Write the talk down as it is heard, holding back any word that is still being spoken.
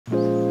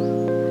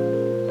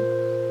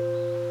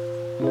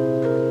Hello,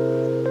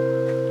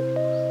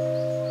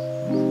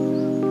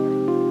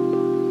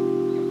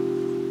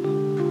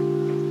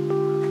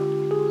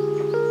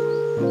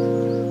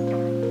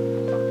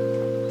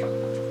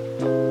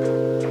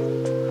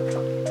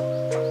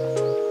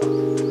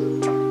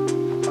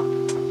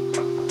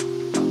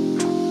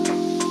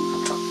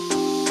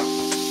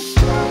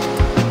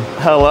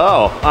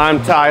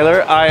 I'm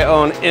Tyler. I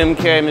own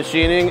MK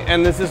Machining,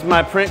 and this is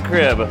my print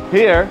crib.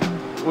 Here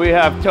we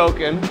have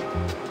Token.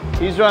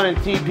 He's running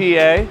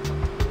TPA.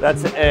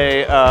 That's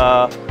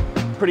a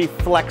pretty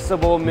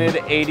flexible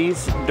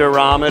mid-80s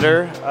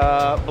durometer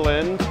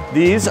blend.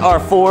 These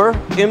are 4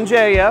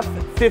 MJF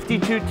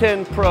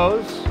 5210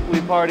 Pros. We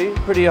party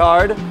pretty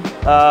hard.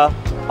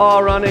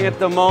 All running at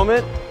the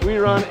moment. We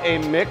run a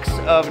mix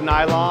of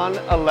nylon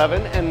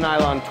 11 and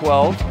nylon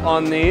 12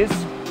 on these.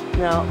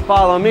 Now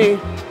follow me,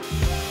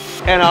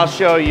 and I'll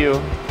show you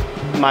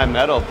my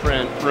metal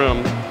print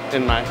room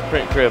in my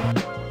print crib.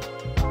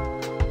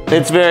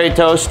 It's very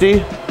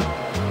toasty,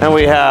 and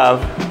we have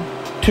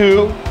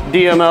 2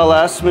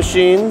 DMLS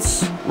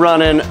machines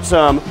running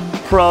some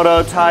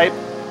prototype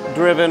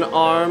driven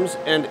arms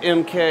and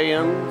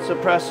MKM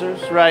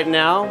suppressors right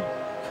now.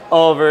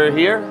 Over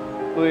here,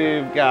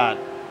 we've got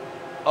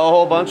a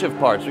whole bunch of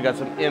parts. We got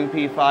some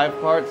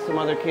MP5 parts, some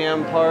other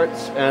cam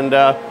parts, and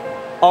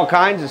all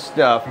kinds of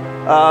stuff.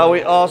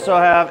 We also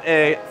have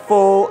a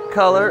full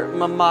color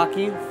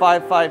Mamaki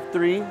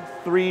 553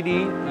 3D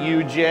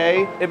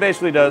UJ. It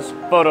basically does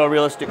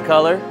photorealistic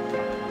color.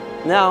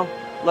 Now,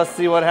 let's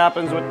see what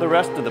happens with the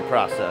rest of the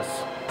process.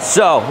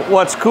 So,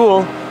 what's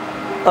cool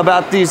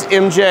about these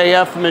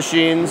MJF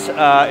machines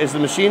is the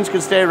machines can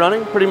stay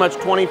running pretty much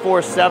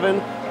 24/7.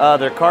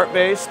 They're cart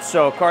based,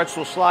 so carts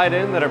will slide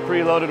in that are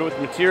preloaded with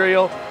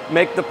material,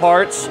 make the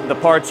parts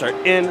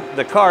are in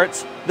the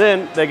carts,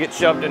 then they get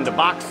shoved into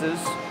boxes,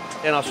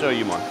 and I'll show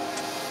you more.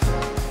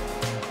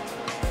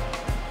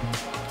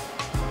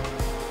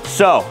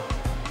 So,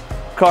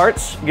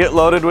 carts get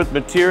loaded with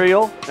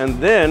material, and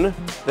then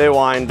they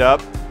wind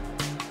up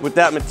with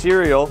that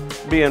material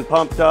being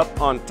pumped up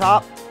on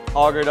top,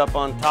 augered up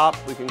on top.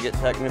 We can get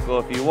technical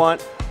if you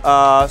want.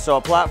 So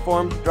a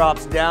platform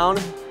drops down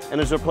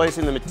and is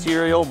replacing the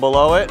material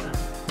below it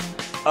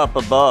up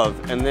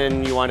above, and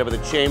then you wind up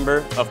with a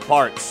chamber of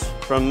parts.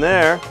 From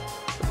there,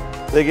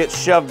 they get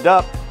shoved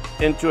up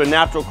into a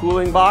natural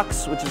cooling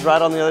box, which is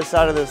right on the other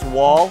side of this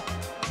wall.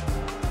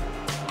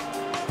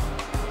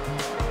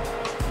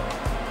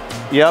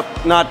 Yep,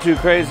 not too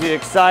crazy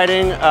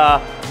exciting,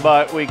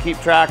 but we keep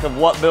track of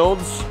what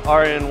builds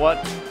are in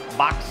what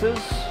boxes.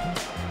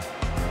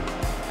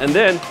 And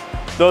then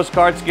those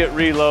carts get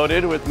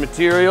reloaded with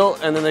material,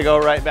 and then they go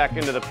right back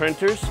into the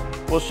printers.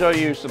 We'll show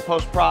you some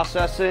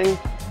post-processing.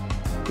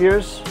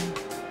 Here's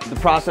the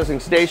processing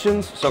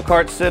stations. So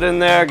carts sit in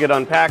there, get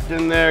unpacked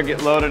in there,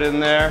 get loaded in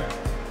there.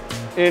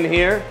 In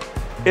here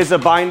is a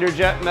binder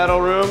jet metal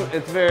room.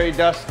 It's very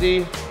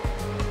dusty.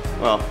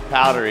 Well,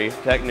 powdery,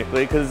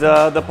 technically, because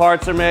the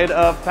parts are made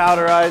of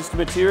powderized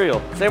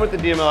material. Same with the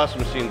DMLS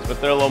machines,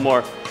 but they're a little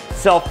more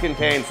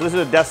self-contained. So this is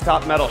a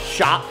desktop metal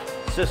shop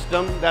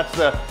system. That's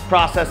the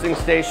processing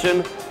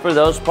station for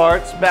those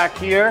parts. Back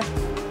here,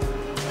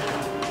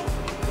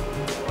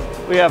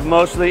 we have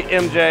mostly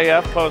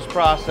MJF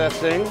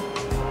post-processing.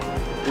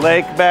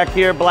 Lake back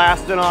here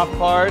blasting off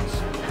parts.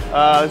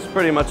 This is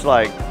pretty much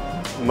like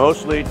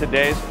mostly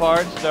today's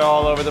parts. They're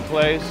all over the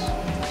place.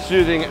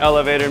 Soothing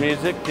elevator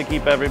music to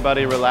keep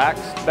everybody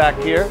relaxed back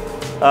here.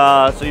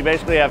 So you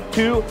basically have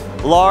 2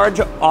 large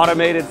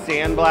automated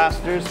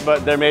sandblasters,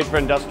 but they're made for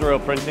industrial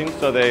printing,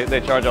 so they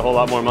charge a whole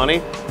lot more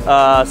money.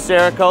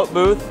 Cerakote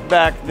booth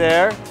back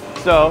there.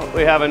 So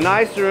we have a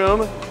nice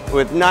room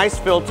with nice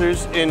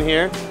filters in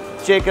here.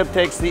 Jacob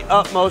takes the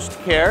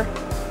utmost care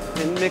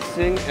in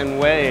mixing and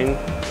weighing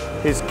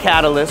his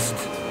catalyst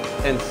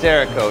and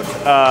Cerakote.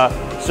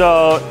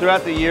 So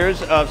throughout the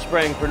years of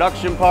spraying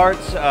production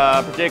parts,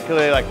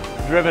 particularly like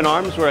driven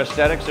arms where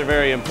aesthetics are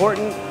very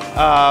important,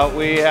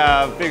 we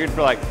have figured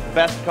for like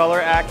best color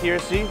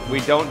accuracy,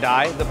 we don't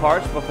dye the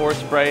parts before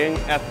spraying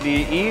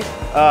FDE.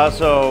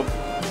 So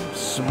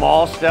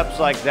small steps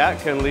like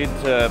that can lead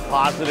to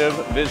positive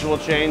visual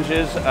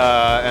changes.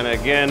 And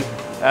again,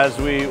 as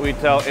we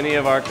tell any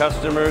of our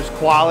customers,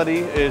 quality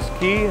is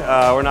key.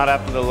 We're not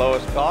after the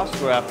lowest cost,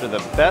 we're after the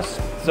best.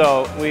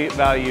 So we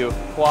value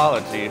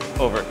quality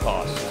over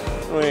cost.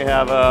 We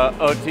have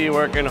OT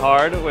working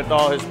hard with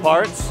all his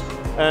parts,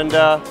 and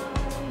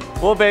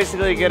we'll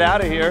basically get out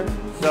of here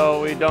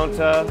so we don't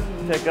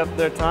take up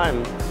their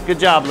time. Good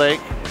job, Lake.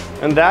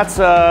 And that's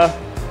a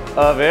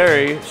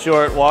very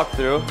short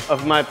walkthrough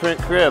of my print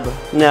crib.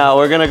 Now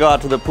we're gonna go out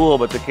to the pool,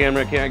 but the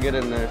camera can't get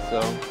in there,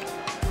 so